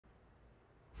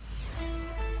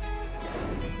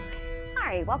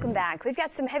right, welcome back. We've got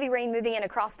some heavy rain moving in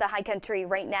across the high country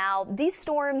right now. These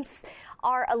storms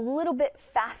are a little bit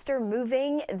faster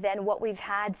moving than what we've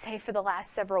had, say, for the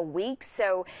last several weeks.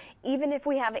 So even if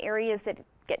we have areas that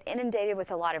get inundated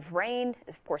with a lot of rain,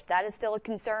 of course, that is still a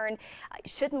concern. It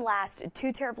shouldn't last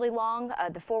too terribly long.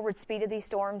 The forward speed of these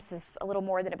storms is a little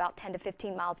more than about 10 to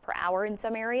 15 miles per hour in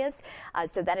some areas.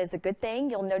 So that is a good thing.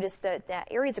 You'll notice that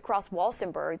the areas across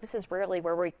Walsenburg, this is rarely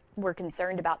where we're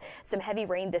concerned about some heavy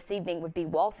rain this evening, would be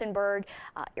Walsenburg,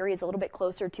 areas a little bit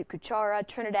closer to Cuchara,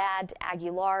 Trinidad,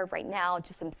 Aguilar. Right now,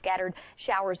 just some scattered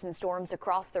showers and storms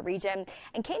across the region.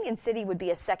 And Canyon City would be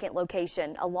a second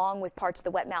location, along with parts of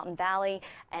the Wet Mountain Valley,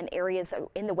 and areas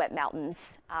in the Wet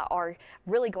Mountains are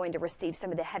really going to receive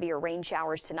some of the heavier rain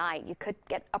showers tonight. You could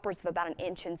get upwards of about an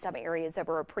inch in some areas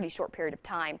over a pretty short period of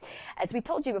time. As we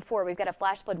told you before, we've got a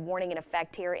flash flood warning in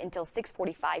effect here until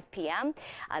 6:45 p.m.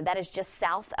 That is just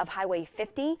south of Highway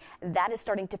 50. That is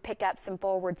starting to pick up some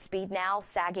forward speed now,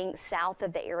 sagging south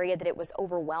of the area that it was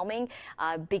overwhelming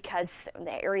because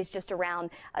the areas just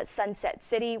around Sunset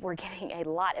City, we're getting a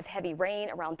lot of heavy rain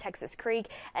around Texas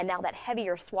Creek, and now that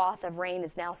heavier swath of rain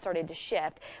is now started to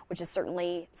shift, which is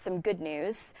certainly some good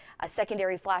news. A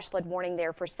secondary flash flood warning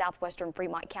there for southwestern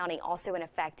Fremont County, also in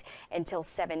effect until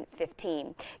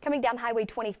 7:15. Coming down Highway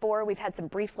 24, we've had some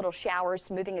brief little showers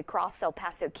moving across El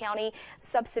Paso County.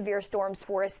 Sub-severe storms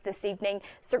for us this evening.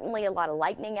 Certainly a lot of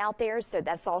lightning out there, so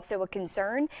that's also a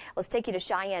concern. Let's take you to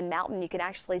Cheyenne Mountain. You can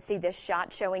actually see this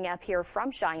shot showing up here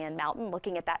from Cheyenne Mountain,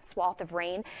 looking at that swath of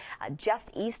rain just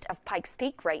east of Pikes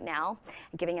Peak right now,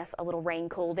 giving us a little rain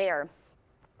cool there.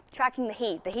 Tracking the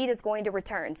heat. The heat is going to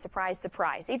return. Surprise,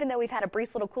 surprise. Even though we've had a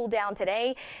brief little cool down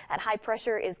today, that high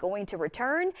pressure is going to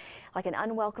return like an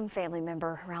unwelcome family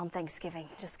member around Thanksgiving.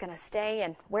 Just going to stay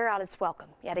and wear out its welcome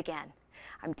yet again.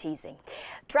 I'm teasing.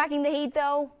 Tracking the heat,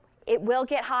 though, it will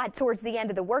get hot towards the end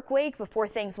of the work week before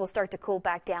things will start to cool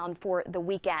back down for the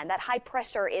weekend. That high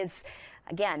pressure is,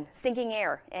 again, sinking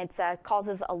air. It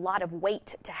causes a lot of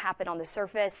weight to happen on the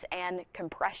surface and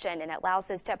compression, and it allows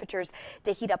those temperatures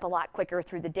to heat up a lot quicker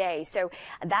through the day. So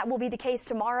that will be the case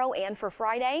tomorrow and for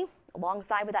Friday.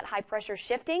 Alongside with that high pressure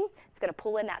shifting, it's going to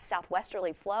pull in that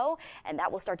southwesterly flow, and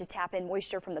that will start to tap in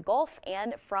moisture from the Gulf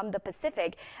and from the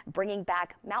Pacific, bringing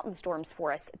back mountain storms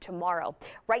for us tomorrow.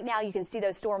 Right now, you can see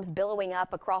those storms billowing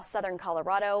up across southern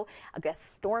Colorado. I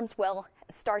guess storms will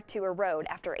start to erode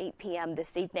after 8 p.m.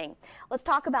 this evening. Let's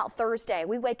talk about Thursday.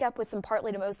 We wake up with some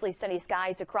partly to mostly sunny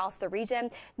skies across the region.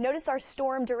 Notice our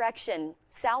storm direction,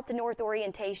 south to north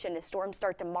orientation, as storms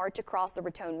start to march across the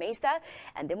Raton Mesa,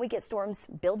 and then we get storms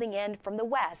building in from the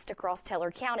west across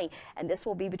Teller County, and this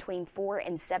will be between 4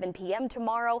 and 7 p.m.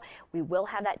 tomorrow. We will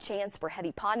have that chance for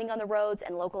heavy ponding on the roads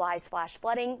and localized flash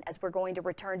flooding, as we're going to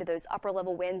return to those upper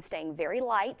level winds staying very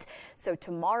light. So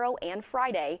tomorrow and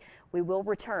Friday, we will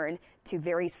return to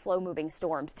very slow-moving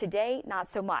storms. Today, not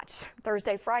so much.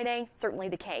 Thursday, Friday, certainly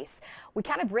the case. We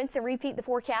kind of rinse and repeat the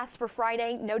forecast for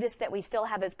Friday. Notice that we still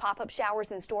have those pop-up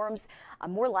showers and storms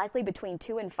more likely between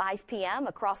 2 and 5 p.m.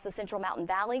 across the Central Mountain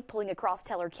Valley, pulling across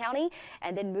Teller County,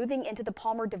 and then moving into the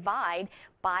Palmer Divide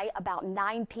by about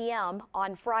 9 p.m.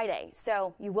 on Friday.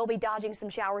 So you will be dodging some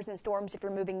showers and storms if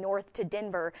you're moving north to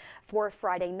Denver for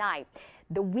Friday night.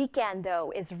 The weekend,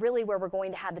 though, is really where we're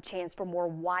going to have the chance for more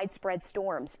widespread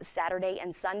storms Saturday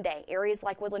and Sunday. Areas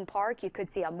like Woodland Park, you could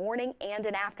see a morning and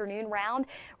an afternoon round.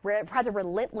 Rather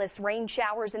relentless rain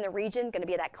showers in the region. Going to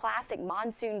be that classic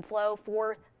monsoon flow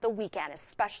for the weekend,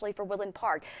 especially for Woodland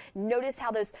Park. Notice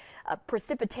how those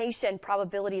precipitation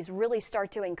probabilities really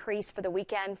start to increase for the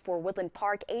weekend for Woodland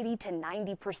Park, 80 to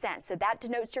 90%. So that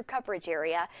denotes your coverage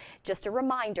area. Just a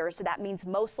reminder, so that means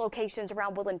most locations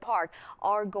around Woodland Park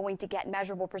are going to get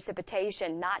measurable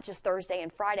precipitation, not just Thursday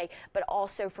and Friday, but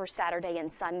also for Saturday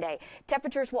and Sunday.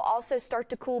 Temperatures will also start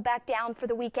to cool back down for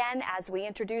the weekend as we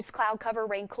introduce cloud cover,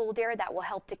 rain cooled air. That will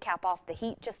help to cap off the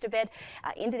heat just a bit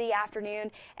into the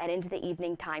afternoon and into the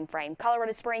evening time frame.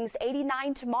 Colorado Springs,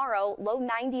 89 tomorrow, low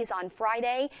 90s on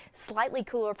Friday, slightly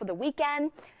cooler for the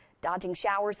weekend. Dodging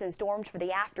showers and storms for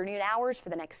the afternoon hours for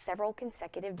the next several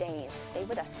consecutive days. Stay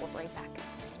with us. We'll be right back.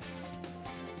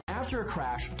 After a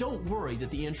crash, don't worry that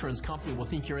the insurance company will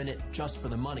think you're in it just for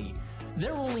the money.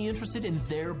 They're only interested in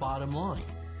their bottom line.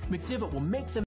 McDivitt will make them